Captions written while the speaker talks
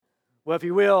Well, if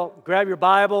you will, grab your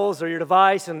Bibles or your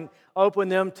device and open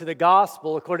them to the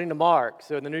Gospel according to Mark.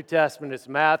 So in the New Testament, it's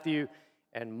Matthew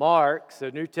and Mark. So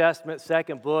New Testament,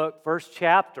 second book, first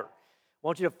chapter. I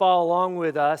want you to follow along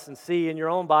with us and see in your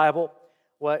own Bible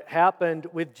what happened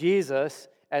with Jesus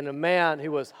and a man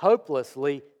who was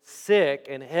hopelessly sick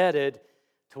and headed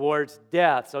towards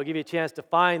death. So I'll give you a chance to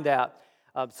find that.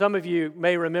 Some of you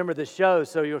may remember the show,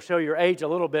 so you'll show your age a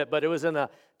little bit, but it was in the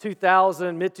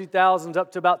mid-2000s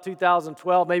up to about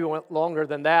 2012, maybe went longer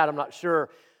than that, I'm not sure.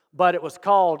 But it was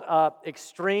called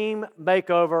Extreme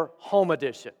Makeover Home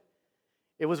Edition.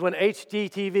 It was when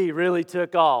HGTV really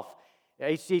took off.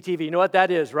 HGTV, you know what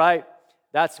that is, right?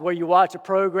 That's where you watch a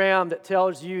program that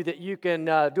tells you that you can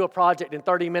do a project in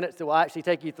 30 minutes that will actually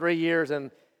take you 3 years and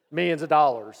millions of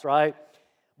dollars, right?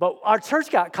 But our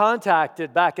church got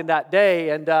contacted back in that day,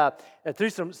 and through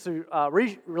some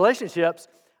relationships,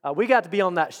 we got to be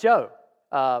on that show.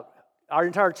 Our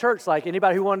entire church, like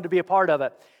anybody who wanted to be a part of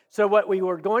it. So what we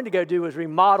were going to go do was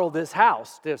remodel this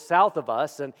house to south of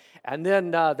us, and then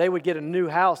they would get a new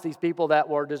house, these people that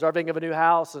were deserving of a new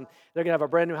house, and they're going to have a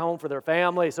brand new home for their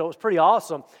family. So it was pretty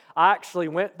awesome. I actually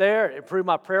went there, it improved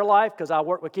my prayer life because I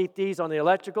worked with Keith Dees on the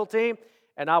electrical team,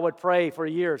 and I would pray for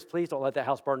years, please don't let that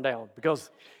house burn down, because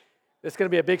it's going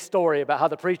to be a big story about how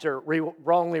the preacher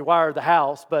wrongly wired the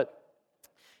house. But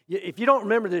if you don't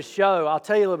remember this show, I'll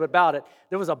tell you a little bit about it.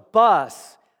 There was a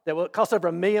bus that would cost over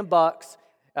 $1 million.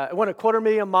 It went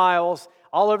 250,000 miles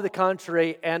all over the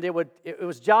country, and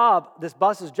this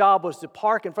bus's job was to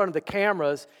park in front of the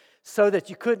cameras so that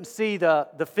you couldn't see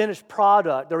the finished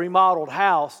product, the remodeled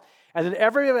house. And then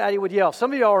everybody would yell.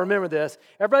 Some of y'all remember this.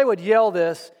 Everybody would yell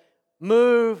this,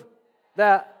 move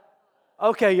that.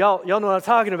 Okay, y'all know what I'm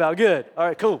talking about. Good. All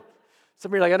right, cool.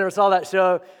 Some of you are like, I never saw that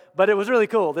show, but it was really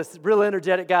cool. This real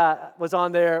energetic guy was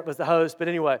on there, was the host. But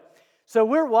anyway, so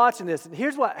we're watching this, and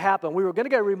here's what happened. We were going to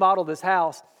go remodel this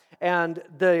house, and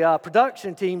the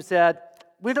production team said,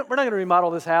 we're not going to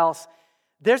remodel this house.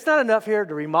 There's not enough here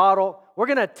to remodel. We're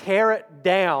going to tear it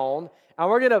down, and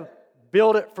we're going to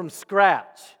build it from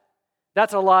scratch.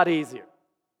 That's a lot easier.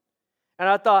 And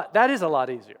I thought, that is a lot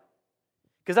easier.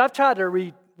 Because I've tried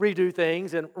to redo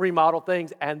things and remodel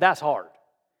things, and that's hard.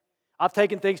 I've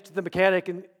taken things to the mechanic,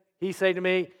 and he said to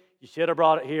me, you should have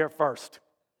brought it here first,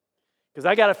 because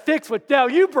I got to fix what now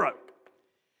you broke.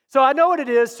 So I know what it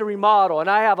is to remodel, and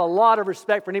I have a lot of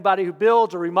respect for anybody who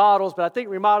builds or remodels, but I think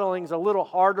remodeling is a little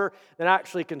harder than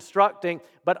actually constructing.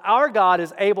 But our God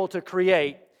is able to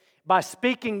create by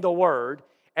speaking the word,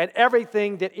 and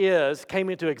everything that is came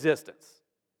into existence.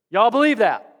 Y'all believe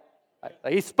that?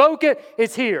 He spoke it,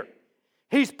 it's here.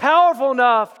 He's powerful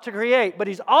enough to create, but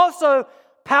he's also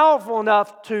powerful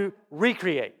enough to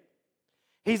recreate.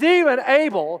 He's even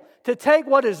able to take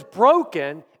what is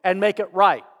broken and make it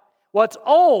right, what's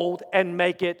old and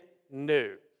make it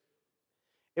new.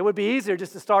 It would be easier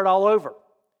just to start all over,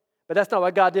 but that's not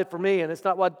what God did for me, and it's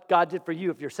not what God did for you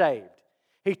if you're saved.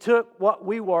 He took what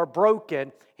we were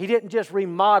broken. He didn't just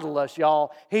remodel us,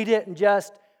 y'all. He didn't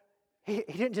just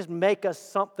make us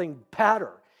something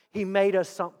better. He made us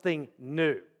something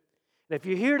new. And if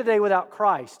you're here today without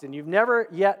Christ and you've never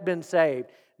yet been saved,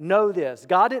 know this.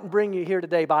 God didn't bring you here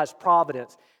today by His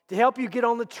providence to help you get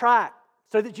on the track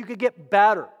so that you could get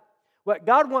better. What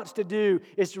God wants to do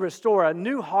is to restore a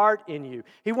new heart in you.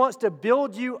 He wants to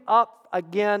build you up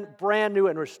again, brand new,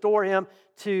 and restore Him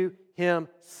to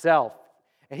Himself.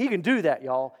 And He can do that,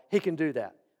 y'all. He can do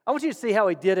that. I want you to see how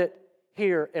He did it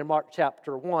here in Mark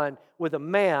chapter 1 with a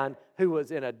man who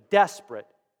was in a desperate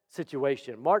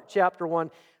situation. Mark chapter 1,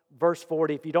 verse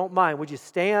 40. If you don't mind, would you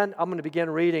stand? I'm going to begin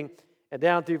reading and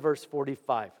down through verse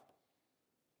 45.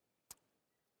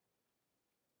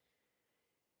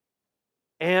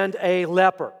 And a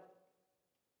leper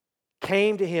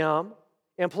came to him,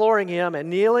 imploring him, and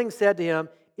kneeling said to him,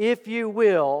 if you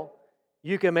will,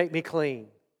 you can make me clean.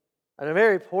 And a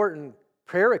very important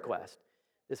prayer request.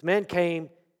 This man came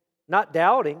not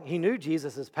doubting. He knew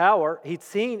Jesus' power. He'd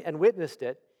seen and witnessed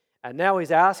it. And now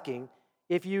he's asking,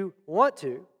 if you want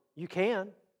to, you can.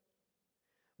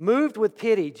 Moved with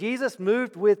pity, Jesus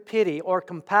moved with pity or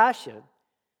compassion.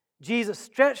 Jesus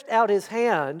stretched out His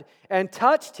hand and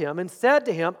touched him and said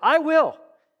to him, I will,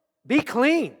 be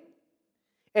clean.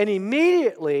 And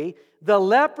immediately the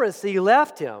leprosy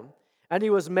left him and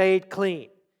he was made clean.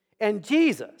 And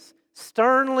Jesus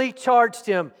sternly charged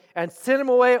him and sent him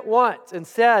away at once and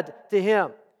said to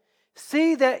him,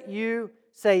 see that you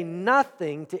say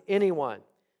nothing to anyone,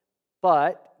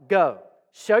 but go,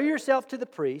 show yourself to the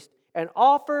priest and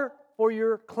offer for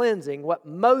your cleansing what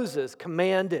Moses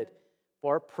commanded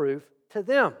for proof to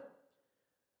them.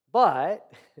 But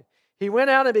He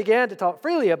went out and began to talk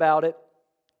freely about it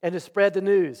and to spread the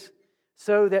news,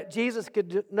 so that Jesus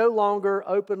could no longer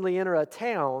openly enter a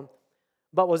town,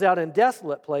 but was out in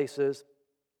desolate places,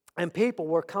 and people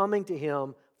were coming to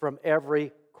him from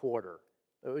every quarter.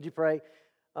 Would you pray?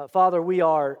 Father, we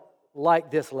are like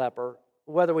this leper,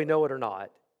 whether we know it or not,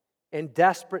 in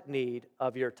desperate need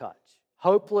of your touch,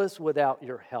 hopeless without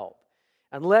your help.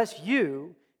 Unless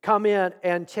you come in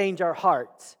and change our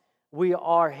hearts, we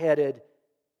are headed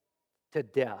to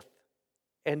death,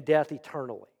 and death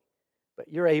eternally.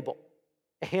 But you're able,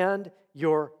 and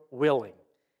you're willing,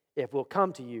 if we'll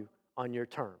come to you on your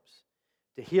terms,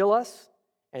 to heal us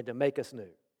and to make us new,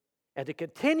 and to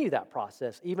continue that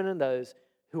process even in those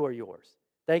who are yours.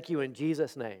 Thank you in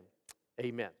Jesus' name.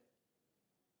 Amen.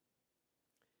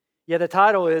 Yeah, the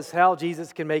title is How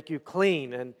Jesus Can Make You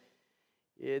Clean, and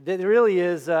it really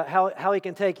is how he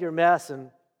can take your mess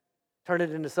and turn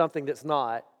it into something that's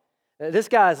not. This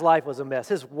guy's life was a mess.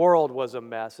 His world was a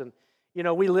mess, and you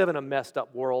know, we live in a messed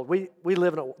up world. We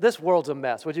live in this world's a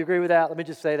mess. Would you agree with that? Let me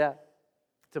just say that.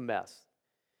 It's a mess.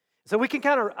 So we can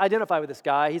kind of identify with this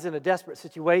guy. He's in a desperate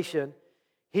situation.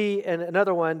 He and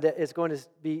another one that is going to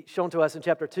be shown to us in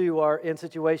chapter 2 are in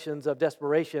situations of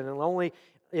desperation, and only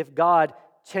if God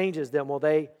changes them will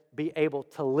they be able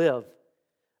to live.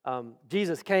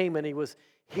 Jesus came and he was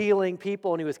healing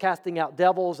people and he was casting out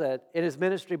devils in his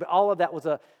ministry, but all of that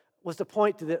was to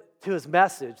point to his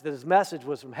message, that his message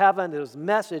was from heaven, that his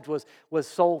message was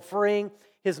soul-freeing.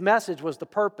 His message was the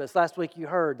purpose. Last week you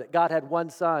heard that God had one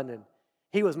son and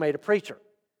he was made a preacher.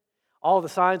 All the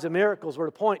signs and miracles were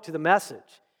to point to the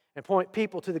message and point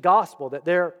people to the gospel, that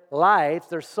their lives,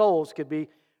 their souls could be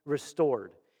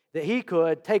restored, that he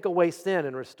could take away sin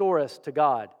and restore us to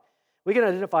God. We can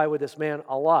identify with this man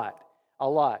a lot.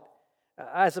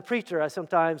 As a preacher, I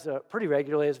sometimes, pretty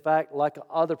regularly, in fact, like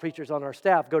other preachers on our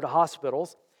staff, go to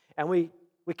hospitals, and we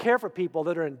care for people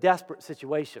that are in desperate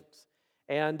situations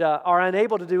and are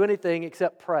unable to do anything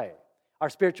except pray. Our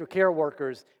spiritual care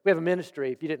workers, we have a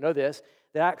ministry, if you didn't know this,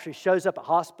 that actually shows up at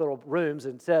hospital rooms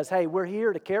and says, hey, we're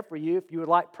here to care for you. If you would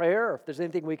like prayer or if there's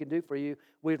anything we can do for you,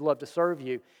 we'd love to serve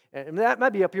you. And that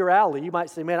might be up your alley. You might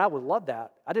say, man, I would love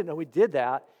that. I didn't know we did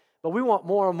that. But we want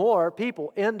more and more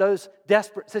people in those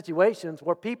desperate situations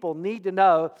where people need to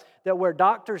know that where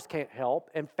doctors can't help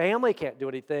and family can't do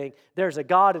anything, there's a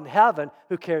God in heaven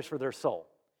who cares for their soul.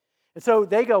 And so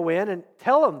they go in and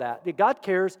tell them that God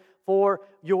cares for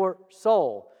your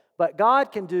soul. But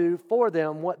God can do for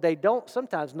them what they don't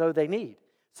sometimes know they need.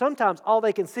 Sometimes all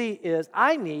they can see is,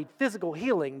 I need physical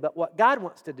healing, but what God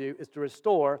wants to do is to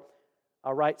restore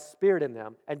a right spirit in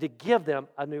them and to give them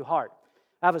a new heart.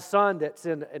 I have a son that's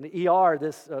in an ER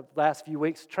this last few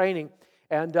weeks training,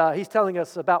 and he's telling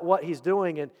us about what he's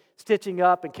doing and stitching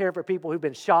up and caring for people who've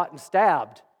been shot and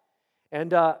stabbed.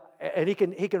 And he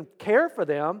can care for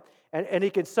them, and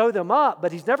he can sew them up,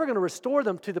 but he's never going to restore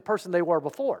them to the person they were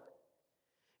before.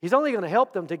 He's only going to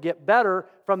help them to get better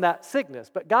from that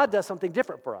sickness. But God does something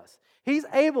different for us. He's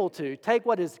able to take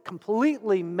what is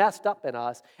completely messed up in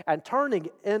us and turning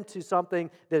it into something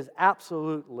that is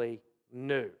absolutely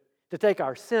new, to take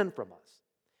our sin from us.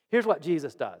 Here's what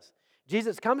Jesus does.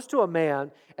 Jesus comes to a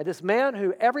man, and this man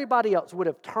who everybody else would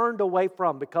have turned away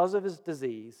from because of his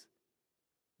disease,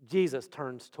 Jesus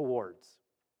turns towards.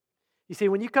 You see,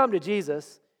 when you come to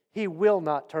Jesus, he will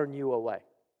not turn you away.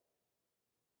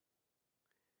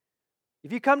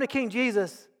 If you come to King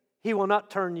Jesus, he will not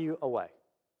turn you away.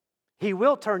 He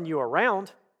will turn you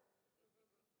around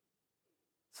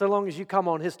so long as you come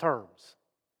on his terms.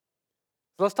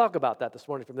 So let's talk about that this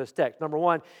morning from this text. Number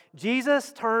one,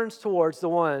 Jesus turns towards the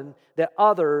one that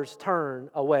others turn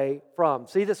away from.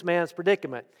 See this man's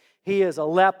predicament. He is a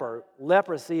leper.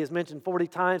 Leprosy is mentioned 40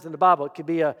 times in the Bible. It could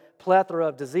be a plethora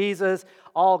of diseases,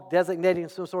 all designating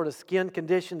some sort of skin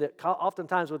condition that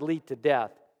oftentimes would lead to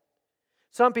death.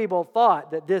 Some people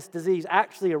thought that this disease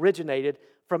actually originated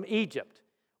from Egypt.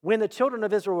 When the children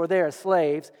of Israel were there as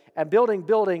slaves and building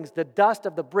buildings, the dust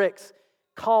of the bricks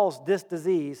caused this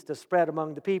disease to spread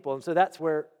among the people. And so that's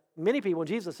where many people in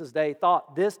Jesus' day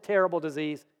thought this terrible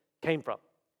disease came from.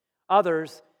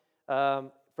 Others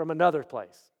from another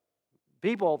place.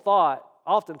 People thought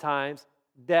oftentimes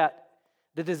that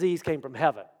the disease came from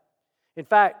heaven. In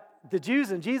fact, the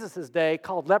Jews in Jesus' day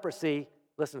called leprosy,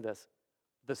 listen to this,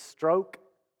 the stroke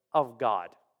of God.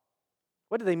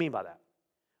 What do they mean by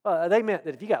that? They meant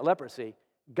that if you got leprosy,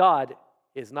 God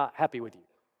is not happy with you.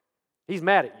 He's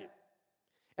mad at you.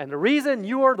 And the reason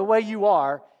you are the way you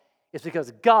are is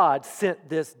because God sent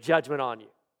this judgment on you.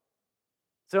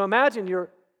 So imagine you're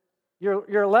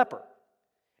a leper,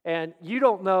 and you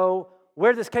don't know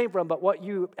where this came from, but what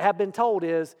you have been told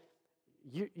is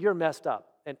you're messed up.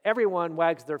 And everyone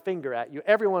wags their finger at you.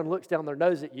 Everyone looks down their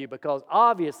nose at you because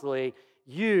obviously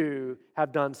you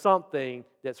have done something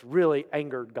that's really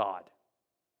angered God.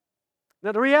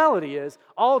 Now, the reality is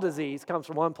all disease comes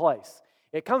from one place.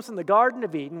 It comes from the Garden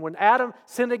of Eden when Adam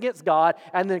sinned against God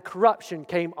and then corruption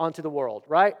came onto the world,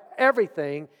 right?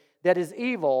 Everything that is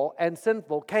evil and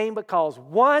sinful came because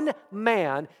one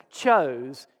man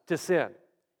chose to sin.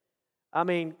 I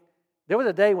mean, there was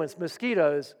a day when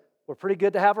mosquitoes were pretty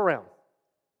good to have around.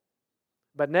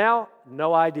 But now,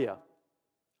 no idea.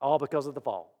 All because of the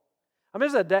fall. I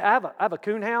mean, there's a day, I have a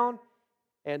coonhound,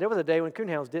 and there was a day when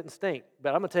coonhounds didn't stink.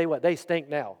 But I'm going to tell you what, they stink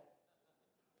now.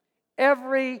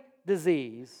 Every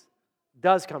disease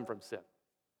does come from sin.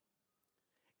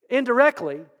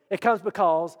 Indirectly, it comes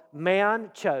because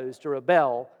man chose to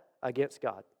rebel against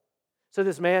God. So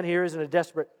this man here is in a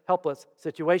desperate, helpless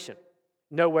situation.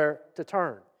 Nowhere to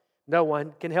turn. No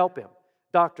one can help him.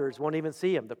 Doctors won't even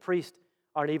see him. The priests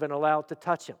aren't even allowed to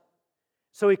touch him.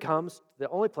 So he comes to the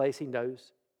only place he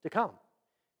knows to come,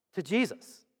 to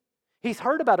Jesus. He's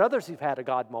heard about others who've had a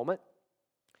God moment.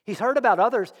 He's heard about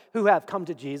others who have come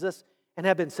to Jesus and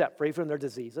have been set free from their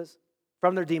diseases,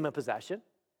 from their demon possession.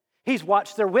 He's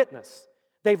watched their witness.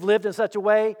 They've lived in such a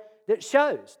way that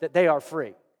shows that they are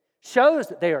free, shows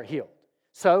that they are healed.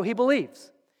 So he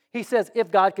believes. He says,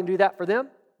 if God can do that for them,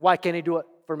 why can't he do it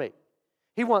for me?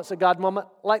 He wants a God moment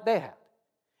like they had.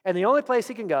 And the only place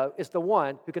he can go is the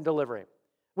one who can deliver him.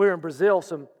 We were in Brazil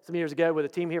some years ago with a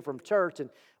team here from church, and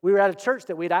we were at a church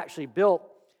that we'd actually built.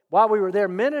 While we were there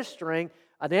ministering,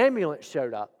 an ambulance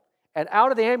showed up. And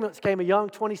out of the ambulance came a young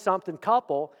 20-something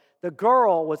couple. The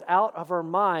girl was out of her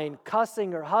mind,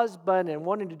 cussing her husband and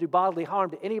wanting to do bodily harm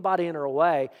to anybody in her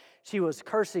way. She was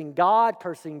cursing God,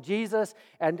 cursing Jesus,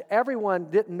 and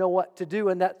everyone didn't know what to do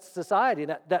in that society,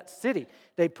 that city.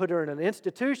 They put her in an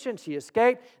institution. She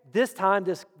escaped. This time,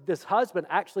 this husband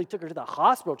actually took her to the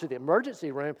hospital, to the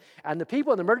emergency room, and the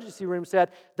people in the emergency room said,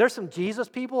 there's some Jesus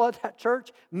people at that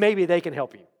church. Maybe they can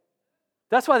help you.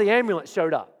 That's why the ambulance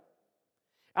showed up.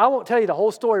 I won't tell you the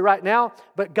whole story right now,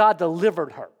 but God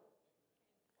delivered her.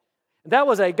 That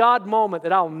was a God moment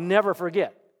that I'll never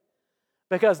forget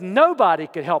because nobody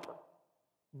could help her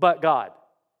but God.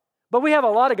 But we have a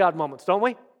lot of God moments, don't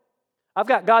we? I've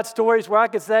got God stories where I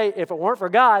could say, if it weren't for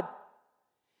God,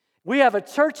 we have a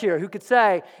church here who could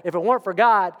say, if it weren't for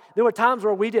God, there were times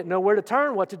where we didn't know where to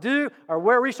turn, what to do, or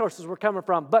where resources were coming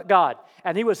from, but God.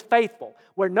 And He was faithful.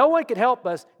 Where no one could help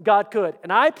us, God could.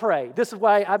 And I pray, this is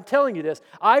why I'm telling you this,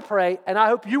 I pray, and I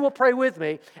hope you will pray with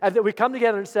me, and that we come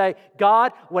together and say,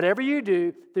 God, whatever you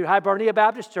do through Hibernia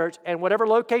Baptist Church and whatever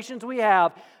locations we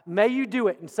have, may you do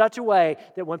it in such a way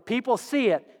that when people see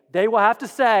it, they will have to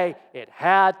say, it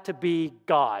had to be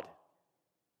God.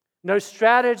 No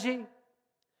strategy,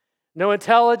 no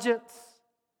intelligence.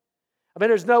 I mean,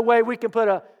 there's no way we can put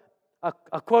a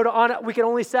quota on it. We can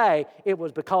only say it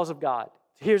was because of God.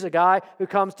 Here's a guy who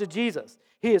comes to Jesus.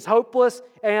 He is hopeless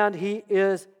and he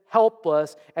is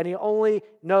helpless, and he only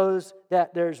knows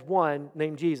that there's one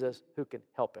named Jesus who can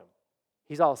help him.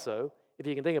 He's also, if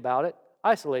you can think about it,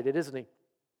 isolated, isn't he?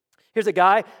 Here's a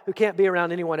guy who can't be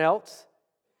around anyone else.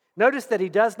 Notice that he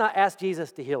does not ask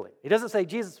Jesus to heal him. He doesn't say,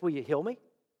 Jesus, will you heal me?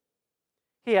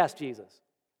 He asks Jesus,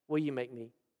 will you make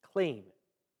me clean?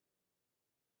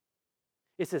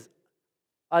 It's this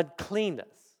uncleanness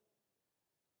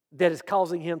that is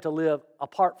causing him to live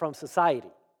apart from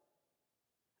society,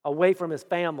 away from his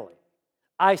family,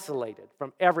 isolated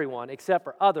from everyone except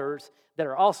for others that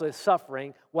are also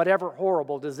suffering whatever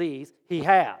horrible disease he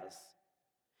has.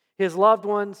 His loved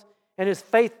ones and his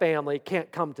faith family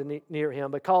can't come to near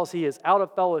him because he is out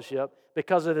of fellowship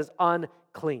because of his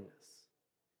uncleanness.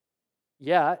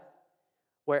 Yet,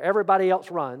 where everybody else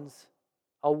runs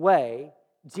away,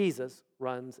 Jesus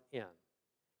runs in.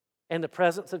 And the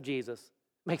presence of Jesus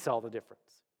makes all the difference.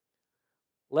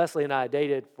 Leslie and I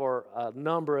dated for a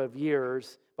number of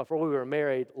years before we were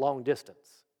married, long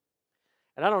distance.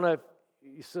 And I don't know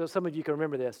if some of you can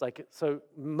remember this. So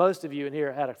most of you in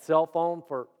here had a cell phone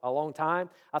for a long time.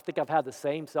 I think I've had the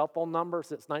same cell phone number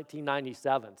since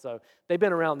 1997. So they've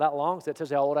been around that long. So that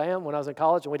tells you how old I am. When I was in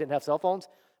college and we didn't have cell phones,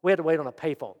 we had to wait on a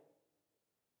payphone.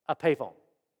 A payphone.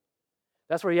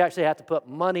 That's where you actually have to put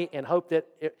money and hope that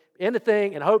in the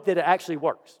thing and hope that it actually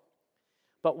works.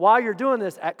 But while you're doing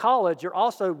this at college, you're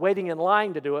also waiting in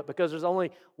line to do it because there's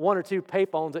only one or two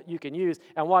payphones that you can use.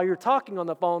 And while you're talking on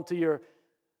the phone to your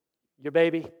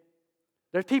baby,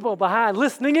 there's people behind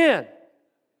listening in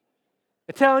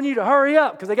and telling you to hurry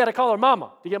up because they got to call their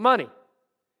mama to get money.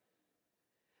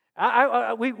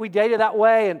 We dated that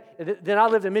way, and then I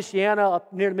lived in Michiana,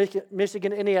 up near the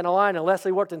Michigan-Indiana line, and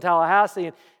Leslie worked in Tallahassee.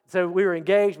 And So we were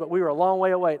engaged, but we were a long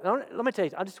way away. Let me tell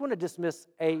you, I just want to dismiss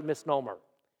a misnomer.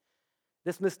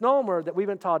 This misnomer that we've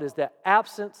been taught is that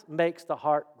absence makes the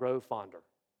heart grow fonder.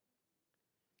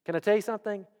 Can I tell you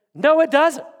something? No, it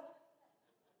doesn't.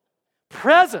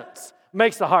 Presence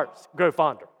makes the heart grow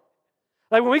fonder.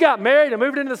 Like when we got married and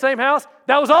moved into the same house,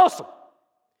 that was awesome.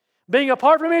 Being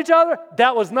apart from each other,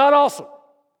 that was not awesome.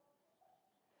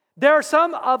 There are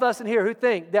some of us in here who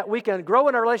think that we can grow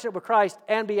in our relationship with Christ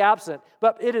and be absent,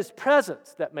 but it is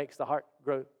presence that makes the heart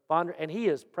grow fonder, and He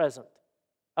is present,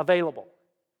 available,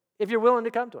 if you're willing to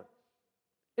come to Him.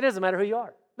 It doesn't matter who you are.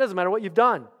 It doesn't matter what you've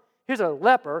done. Here's a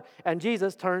leper, and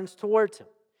Jesus turns towards him.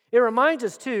 It reminds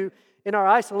us, too, in our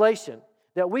isolation,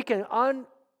 that we can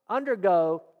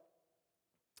undergo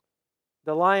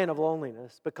the lion of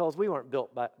loneliness because we weren't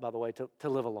built, by the way, to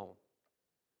live alone.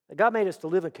 God made us to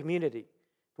live in community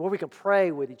where we can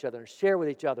pray with each other and share with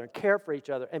each other and care for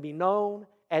each other and be known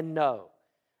and know.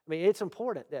 I mean, it's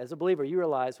important that as a believer you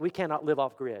realize we cannot live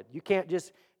off grid. You can't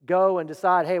just go and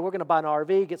decide, hey, we're going to buy an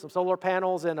RV, get some solar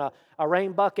panels and a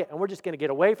rain bucket, and we're just going to get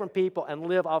away from people and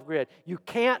live off grid. You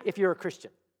can't if you're a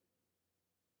Christian.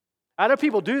 I know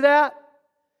people do that,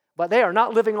 but they are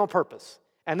not living on purpose,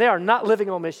 and they are not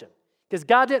living on mission, because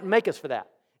God didn't make us for that.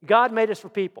 God made us for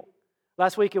people.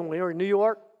 Last weekend when we were in New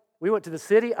York, we went to the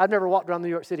city. I've never walked around New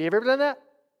York City. Have you ever done that?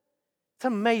 It's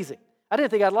amazing. I didn't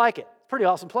think I'd like it. It's a pretty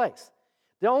awesome place.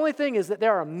 The only thing is that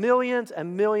there are millions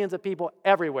and millions of people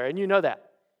everywhere, and you know that.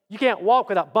 You can't walk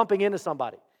without bumping into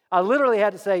somebody. I literally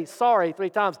had to say sorry 3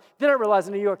 times. Then I realized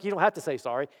in New York, you don't have to say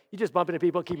sorry. You just bump into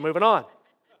people and keep moving on.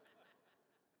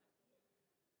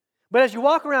 But as you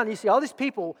walk around, you see all these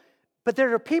people, but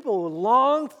there are people with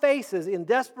long faces in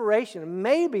desperation.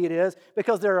 Maybe it is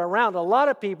because they're around a lot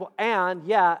of people and,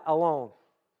 alone.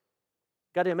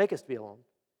 God didn't make us to be alone.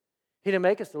 He didn't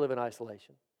make us to live in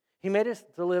isolation. He made us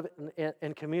to live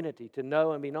in community, to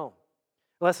know and be known.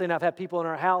 Leslie and I have had people in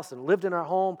our house and lived in our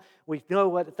home. We know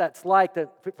what that's like,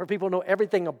 for people to know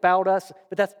everything about us,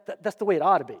 but that's the way it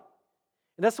ought to be.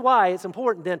 And that's why it's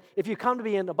important then, if you come to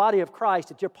be in the body of Christ,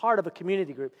 that you're part of a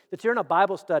community group, that you're in a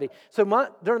Bible study. So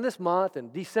during this month,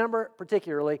 and December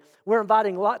particularly, we're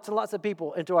inviting lots and lots of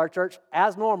people into our church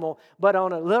as normal, but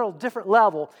on a little different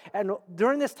level. And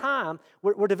during this time,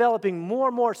 we're developing more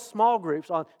and more small groups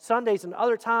on Sundays and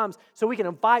other times so we can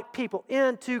invite people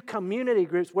into community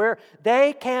groups where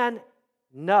they can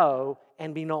know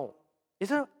and be known.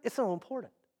 It's so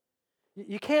important.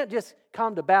 You can't just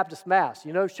come to Baptist Mass,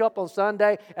 show up on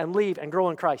Sunday and leave and grow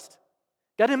in Christ.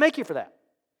 God didn't make you for that.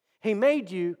 He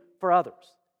made you for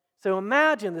others. So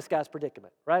imagine this guy's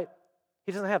predicament, right?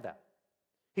 He doesn't have that.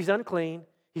 He's unclean.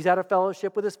 He's out of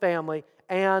fellowship with his family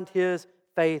and his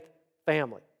faith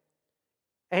family.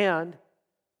 And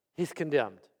he's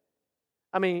condemned.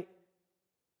 I mean,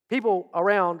 people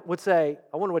around would say,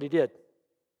 I wonder what he did.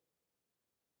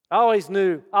 I always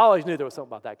knew there was something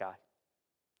about that guy.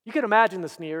 You can imagine the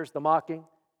sneers, the mocking,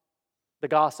 the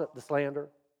gossip, the slander,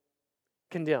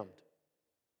 condemned.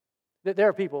 There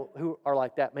are people who are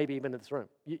like that, maybe even in this room.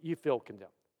 You feel condemned.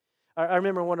 I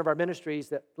remember one of our ministries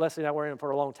that Leslie and I were in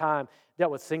for a long time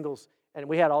dealt with singles, and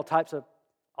we had all types of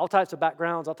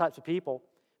backgrounds, all types of people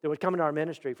that would come into our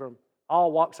ministry from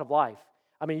all walks of life.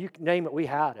 I mean, you can name it, we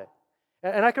had it.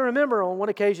 And I can remember on one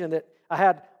occasion that I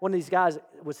had one of these guys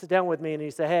would sit down with me and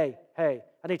he'd say, hey, I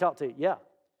need to talk to you. Yeah.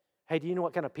 Hey, do you know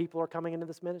what kind of people are coming into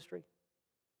this ministry?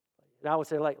 And I would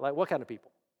say, like what kind of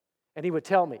people? And he would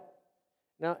tell me.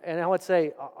 Now, and I would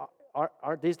say,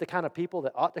 aren't these the kind of people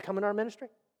that ought to come in our ministry?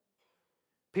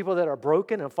 People that are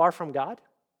broken and far from God?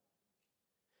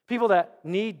 People that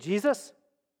need Jesus?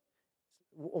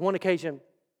 One occasion,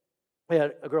 we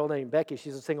had a girl named Becky.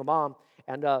 She's a single mom.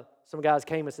 And some guys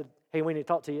came and said, hey, we need to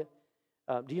talk to you.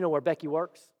 Do you know where Becky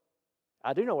works?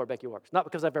 I do know where Becky works. Not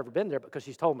because I've ever been there, but because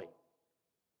she's told me.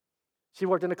 She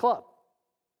worked in a club.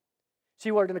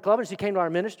 She worked in a club, and she came to our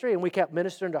ministry, and we kept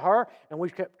ministering to her, and we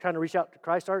kept trying to reach out to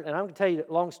Christ. And I'm going to tell you,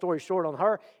 long story short on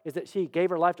her, is that she gave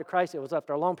her life to Christ. It was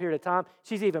after a long period of time.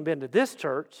 She's even been to this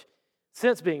church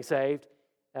since being saved,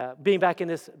 being back in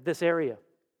this area.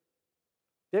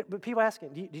 But people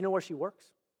asking, do you know where she works?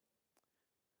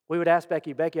 We would ask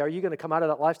Becky, are you going to come out of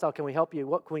that lifestyle? Can we help you?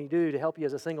 What can we do to help you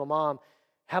as a single mom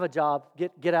have a job,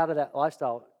 get out of that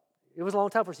lifestyle? It was a long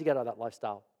time before she got out of that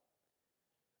lifestyle.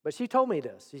 But she told me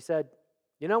this. She said,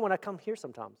 when I come here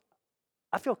sometimes,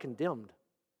 I feel condemned.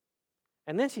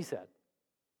 And then she said,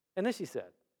 and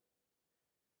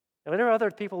there are other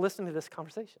people listening to this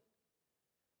conversation.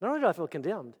 Not only do I feel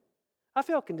condemned, I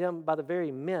feel condemned by the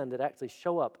very men that actually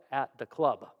show up at the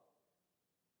club.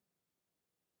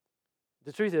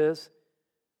 The truth is,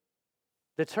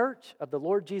 the church of the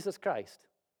Lord Jesus Christ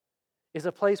is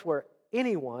a place where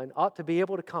anyone ought to be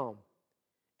able to come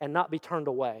and not be turned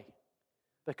away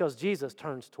because Jesus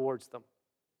turns towards them.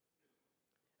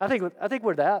 I think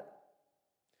we're that.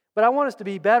 But I want us to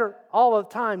be better all of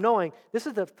the time knowing this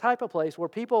is the type of place where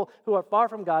people who are far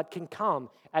from God can come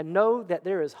and know that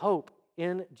there is hope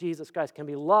in Jesus Christ, can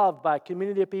be loved by a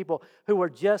community of people who are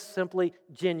just simply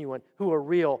genuine, who are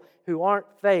real, who aren't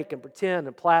fake and pretend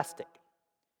and plastic.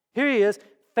 Here he is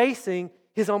facing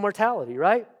his own mortality,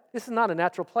 right? This is not a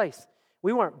natural place.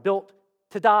 We weren't built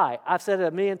to die. I've said it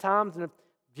a million times, and if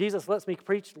Jesus lets me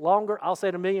preach longer, I'll say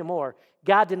it a million more.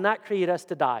 God did not create us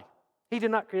to die. He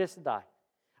did not create us to die.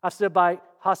 I've stood by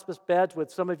hospice beds with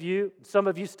some of you. Some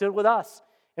of you stood with us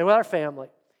and with our family.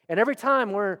 And every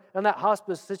time we're in that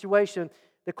hospice situation,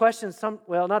 the question,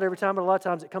 not every time, but a lot of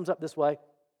times it comes up this way.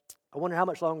 I wonder how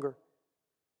much longer.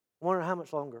 I wonder how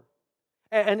much longer.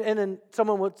 And then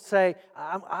someone would say,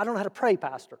 I don't know how to pray,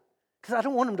 Pastor, because I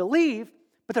don't want them to leave,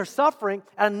 but they're suffering,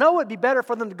 and I know it'd be better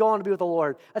for them to go on to be with the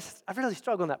Lord. I really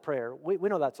struggle in that prayer. We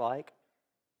know what that's like.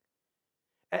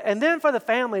 And then for the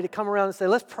family to come around and say,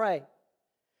 let's pray.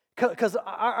 Because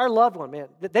our loved one, man,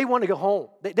 they want to go home.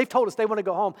 They've told us they want to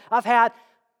go home. I've had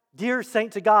dear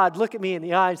saints of God look at me in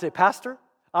the eye and say, Pastor,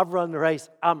 I've run the race.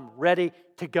 I'm ready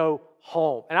to go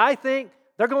home. And I think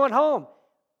they're going home.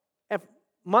 And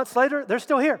months later, they're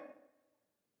still here.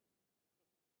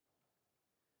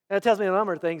 And it tells me a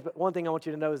number of things, but one thing I want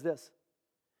you to know is this.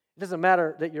 It doesn't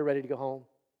matter that you're ready to go home.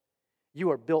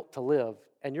 You are built to live,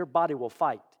 and your body will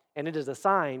fight. And it is a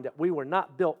sign that we were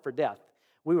not built for death.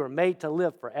 We were made to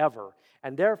live forever.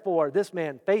 And therefore, this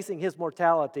man facing his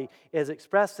mortality is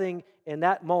expressing in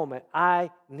that moment, I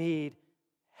need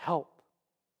help.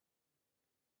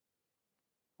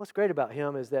 What's great about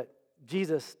him is that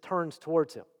Jesus turns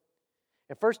towards him.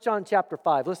 In 1 John chapter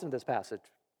 5, listen to this passage.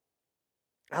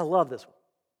 I love this one.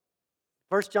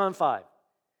 1 John 5.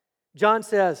 John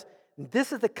says,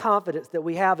 this is the confidence that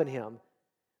we have in him,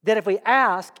 that if we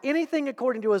ask anything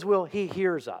according to his will, he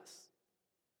hears us.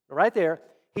 Right there,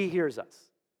 he hears us.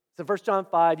 It's in 1 John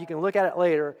 5. You can look at it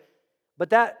later.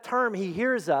 But that term, he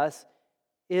hears us,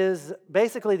 is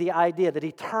basically the idea that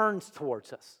he turns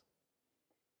towards us.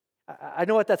 I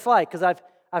know what that's like because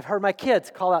I've heard my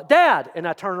kids call out, Dad, and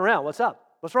I turn around. What's up?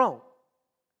 What's wrong?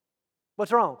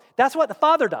 What's wrong? That's what the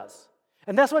Father does.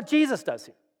 And that's what Jesus does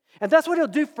here. And that's what he'll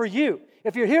do for you.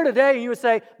 If you're here today and you would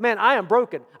say, man, I am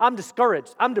broken. I'm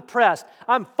discouraged. I'm depressed.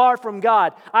 I'm far from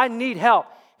God. I need help.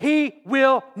 He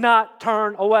will not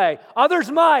turn away.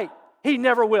 Others might. He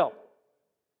never will.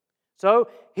 So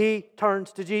he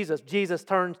turns to Jesus. Jesus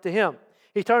turns to him.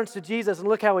 He turns to Jesus, and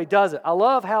look how he does it. I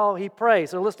love how he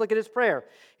prays. So let's look at his prayer.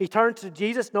 He turns to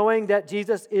Jesus knowing that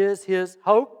Jesus is his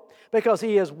hope because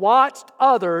he has watched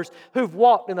others who've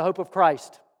walked in the hope of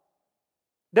Christ.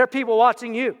 There are people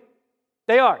watching you.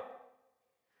 They are.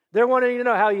 They're wanting to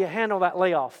know how you handle that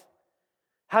layoff,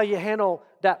 how you handle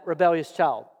that rebellious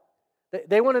child.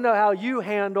 They want to know how you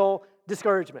handle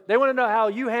discouragement. They want to know how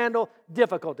you handle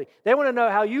difficulty. They want to know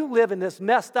how you live in this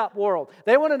messed up world.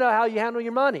 They want to know how you handle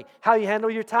your money, how you handle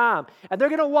your time. And they're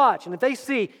going to watch. And if they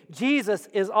see Jesus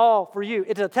is all for you,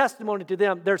 it's a testimony to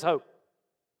them there's hope.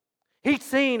 He's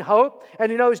seen hope,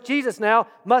 and he knows Jesus now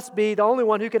must be the only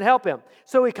one who can help him.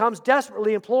 So he comes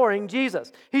desperately imploring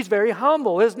Jesus. He's very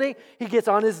humble, isn't he? He gets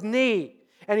on his knee.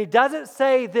 And he doesn't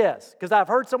say this, because I've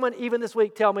heard someone even this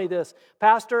week tell me this,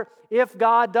 Pastor, if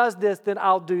God does this, then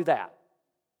I'll do that.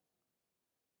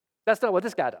 That's not what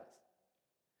this guy does.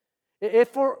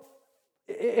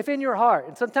 If in your heart,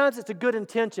 and sometimes it's a good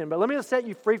intention, but let me just set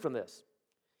you free from this.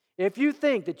 If you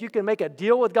think that you can make a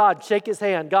deal with God, shake his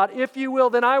hand, God, if you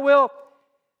will, then I will,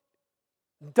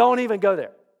 don't even go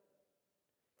there.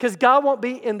 Because God won't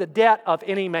be in the debt of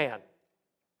any man.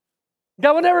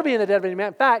 God will never be in the debt of any man.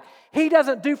 In fact, he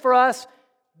doesn't do for us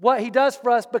what he does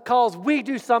for us because we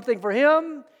do something for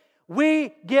him.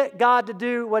 We get God to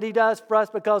do what he does for us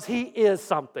because he is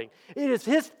something. It is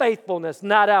his faithfulness,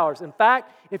 not ours. In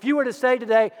fact, if you were to say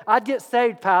today, I'd get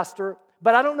saved, Pastor,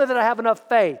 but I don't know that I have enough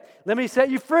faith. Let me set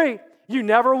you free. You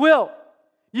never will.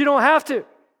 You don't have to.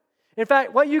 In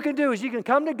fact, what you can do is you can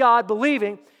come to God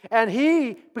believing, and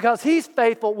he, because he's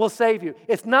faithful, will save you.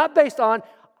 It's not based on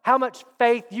how much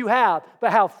faith you have,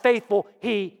 but how faithful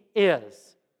he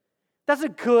is. That's a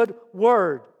good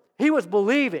word. He was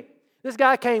believing. This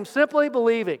guy came simply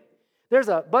believing. There's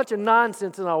a bunch of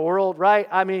nonsense in our world, right?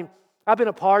 I mean, I've been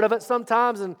a part of it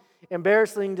sometimes, and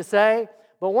embarrassing to say,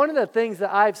 but one of the things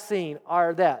that I've seen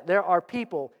are that there are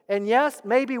people, and yes,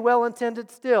 maybe well-intended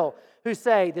still, who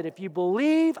say that if you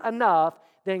believe enough,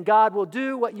 then God will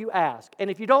do what you ask.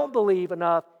 And if you don't believe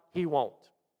enough, he won't.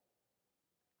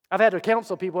 I've had to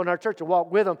counsel people in our church and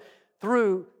walk with them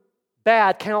through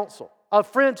bad counsel of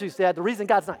friends who said the reason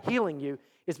God's not healing you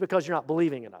is because you're not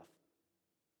believing enough.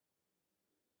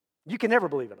 You can never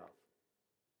believe enough.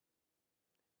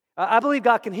 I believe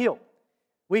God can heal.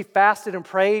 We fasted and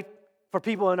prayed for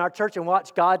people in our church and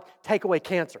watched God take away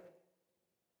cancer.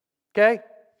 Okay?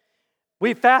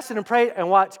 We fasted and prayed and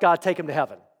watched God take them to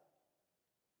heaven.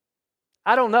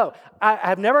 I don't know. I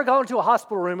have never gone to a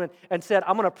hospital room and said,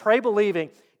 I'm going to pray believing,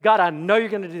 God, I know you're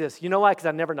going to do this. You know why? Because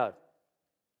I never know.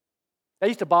 That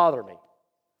used to bother me.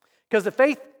 Because the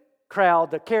faith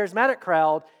crowd, the charismatic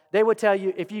crowd, they would tell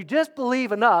you, if you just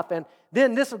believe enough, and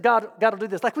then God will do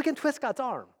this. Like we can twist God's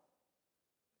arm.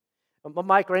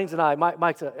 Mike Raines and I,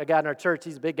 Mike's a guy in our church.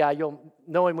 He's a big guy. You'll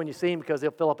know him when you see him because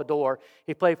he'll fill up a door.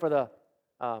 He played for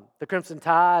the Crimson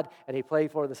Tide, and he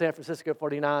played for the San Francisco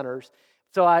 49ers.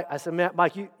 So I said,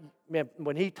 Mike,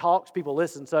 when he talks, people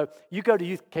listen. So you go to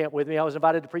youth camp with me. I was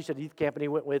invited to preach at a youth camp, and he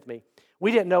went with me.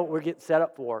 We didn't know what we were getting set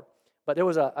up for, but there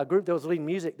was a group that was leading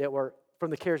music that were from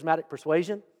the charismatic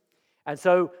persuasion. And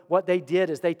so what they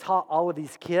did is they taught all of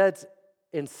these kids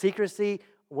in secrecy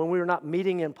when we were not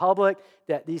meeting in public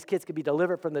that these kids could be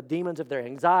delivered from the demons of their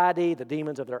anxiety, the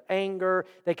demons of their anger.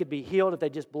 They could be healed if they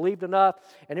just believed enough.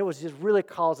 And it was just really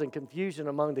causing confusion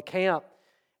among the camp.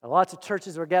 And lots of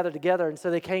churches were gathered together. And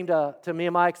so they came to me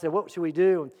and Mike and said, what should we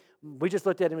do? And we just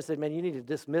looked at him and said, man, you need to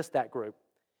dismiss that group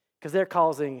because they're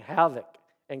causing havoc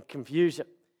and confusion.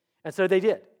 And so they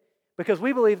did. Because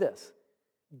we believe this.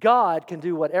 God can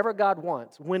do whatever God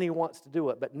wants when he wants to do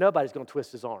it, but nobody's going to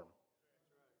twist his arm.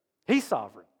 He's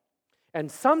sovereign.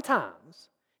 And sometimes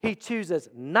he chooses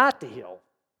not to heal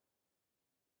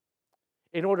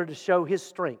in order to show his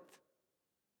strength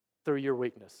through your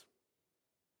weakness.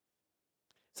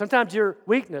 Sometimes your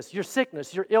weakness, your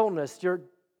sickness, your illness, your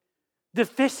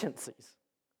deficiencies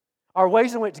are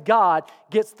ways in which God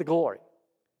gets the glory.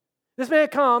 This man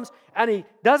comes and he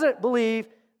doesn't believe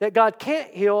that God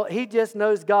can't heal. He just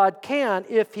knows God can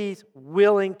if he's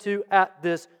willing to at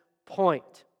this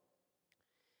point.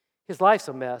 His life's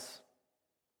a mess,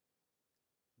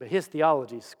 but his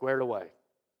theology's squared away.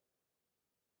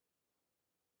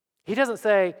 He doesn't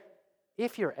say,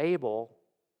 if you're able.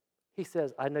 He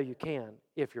says, I know you can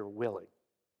if you're willing.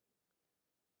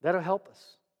 That'll help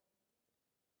us.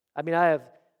 I mean, I have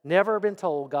never been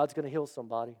told God's going to heal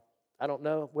somebody. I don't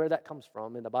know where that comes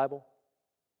from in the Bible,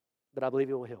 but I believe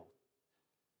he will heal.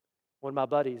 One of my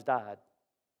buddies died,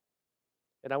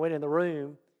 and I went in the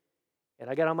room, and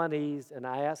I got on my knees, and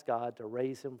I asked God to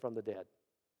raise him from the dead.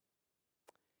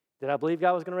 Did I believe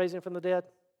God was going to raise him from the dead?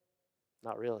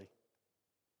 Not really.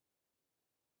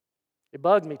 It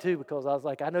bugged me too because I was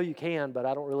like, I know you can, but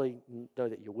I don't really know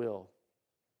that you will.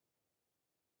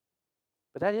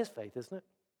 But that is faith, isn't it?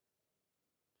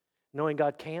 Knowing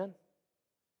God can,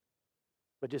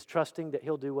 but just trusting that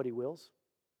he'll do what he wills.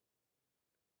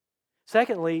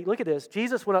 Secondly, look at this.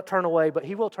 Jesus will not turn away, but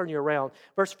he will turn you around.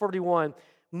 Verse 41,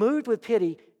 moved with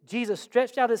pity, Jesus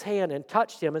stretched out his hand and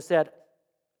touched him and said,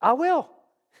 I will.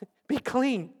 Be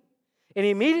clean. And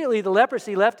immediately the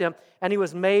leprosy left him, and he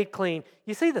was made clean.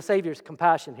 You see the Savior's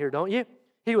compassion here, don't you?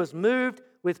 He was moved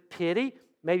with pity.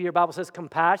 Maybe your Bible says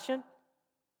compassion.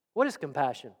 What is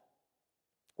compassion?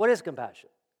 What is compassion?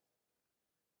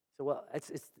 So, well,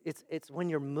 it's when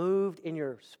you're moved in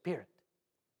your spirit.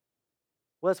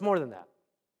 Well, it's more than that.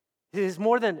 It is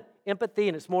more than empathy,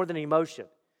 and it's more than emotion.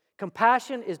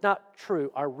 Compassion is not true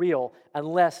or real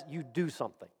unless you do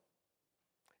something.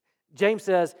 James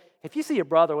says, if you see your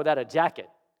brother without a jacket,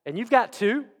 and you've got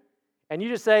two, and you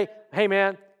just say, hey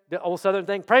man, the old Southern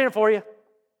thing, praying for you,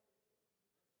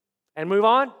 and move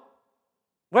on,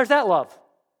 where's that love?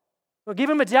 Well, give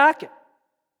him a jacket.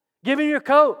 Give him your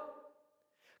coat.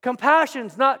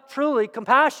 Compassion's not truly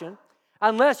compassion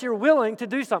unless you're willing to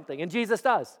do something, and Jesus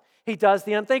does. He does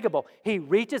the unthinkable. He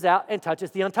reaches out and touches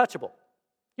the untouchable.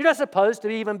 You're not supposed to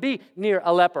even be near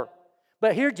a leper.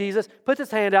 But here Jesus puts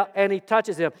his hand out and he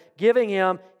touches him, giving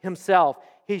him himself.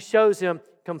 He shows him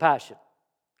compassion.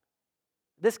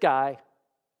 This guy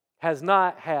has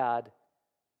not had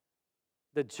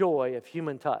the joy of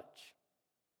human touch.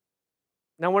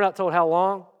 Now, we're not told how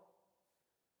long,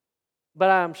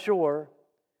 but I'm sure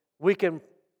we can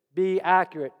be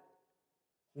accurate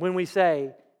when we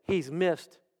say he's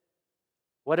missed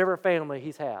whatever family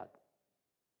he's had.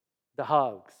 The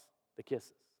hugs, the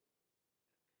kisses,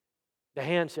 the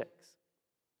handshakes.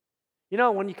 You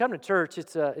know, when you come to church,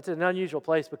 it's an unusual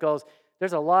place because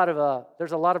there's a lot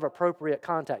of appropriate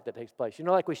contact that takes place. You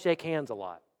know, like we shake hands a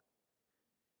lot.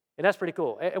 And that's pretty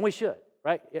cool. And we should,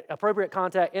 right? Appropriate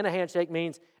contact in a handshake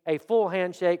means a full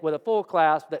handshake with a full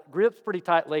clasp that grips pretty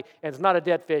tightly and it's not a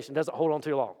dead fish and doesn't hold on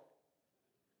too long.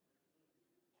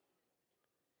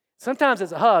 Sometimes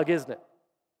it's a hug, isn't it?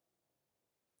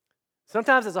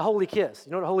 Sometimes it's a holy kiss.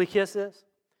 You know what a holy kiss is?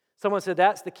 Someone said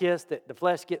that's the kiss that the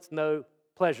flesh gets no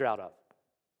pleasure out of.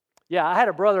 Yeah, I had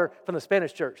a brother from the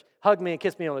Spanish church hug me and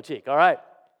kiss me on the cheek, all right?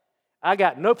 I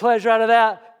got no pleasure out of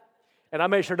that, and I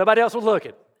made sure nobody else was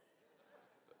looking.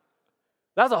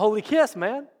 That was a holy kiss,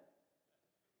 man.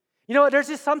 You know what? There's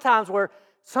just sometimes where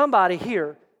somebody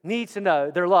here needs to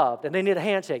know they're loved, and they need a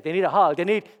handshake, they need a hug, they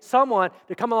need someone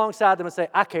to come alongside them and say,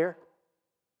 I care.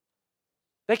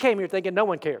 They came here thinking no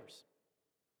one cares.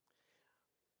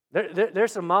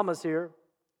 There's some mamas here,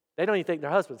 they don't even think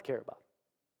their husbands care about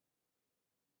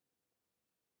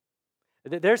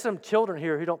them. There's some children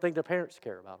here who don't think their parents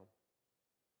care about them.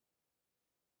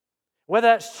 Whether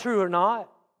that's true or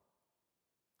not,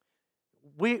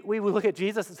 we look at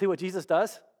Jesus and see what Jesus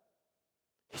does.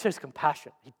 He shows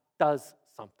compassion. He does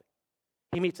something.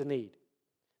 He meets a need.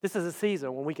 This is a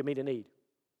season when we can meet a need.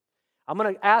 I'm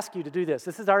going to ask you to do this.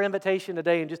 This is our invitation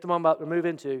today in just a moment to move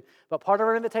into. But part of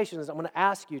our invitation is I'm going to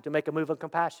ask you to make a move of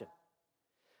compassion.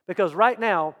 Because right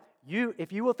now,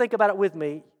 if you will think about it with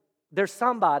me, there's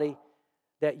somebody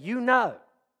that you know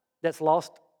that's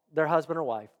lost their husband or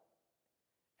wife,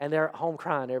 and they're at home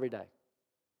crying every day.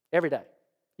 Every day.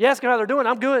 You ask them how they're doing,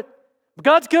 I'm good.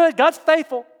 God's good, God's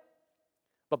faithful.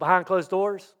 But behind closed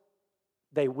doors,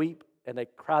 they weep and they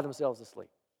cry themselves to sleep.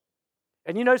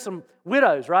 And you know some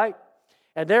widows, right?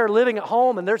 And they're living at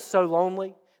home and they're so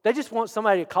lonely. They just want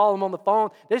somebody to call them on the phone.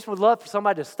 They just would love for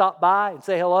somebody to stop by and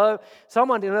say hello.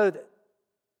 Someone to know that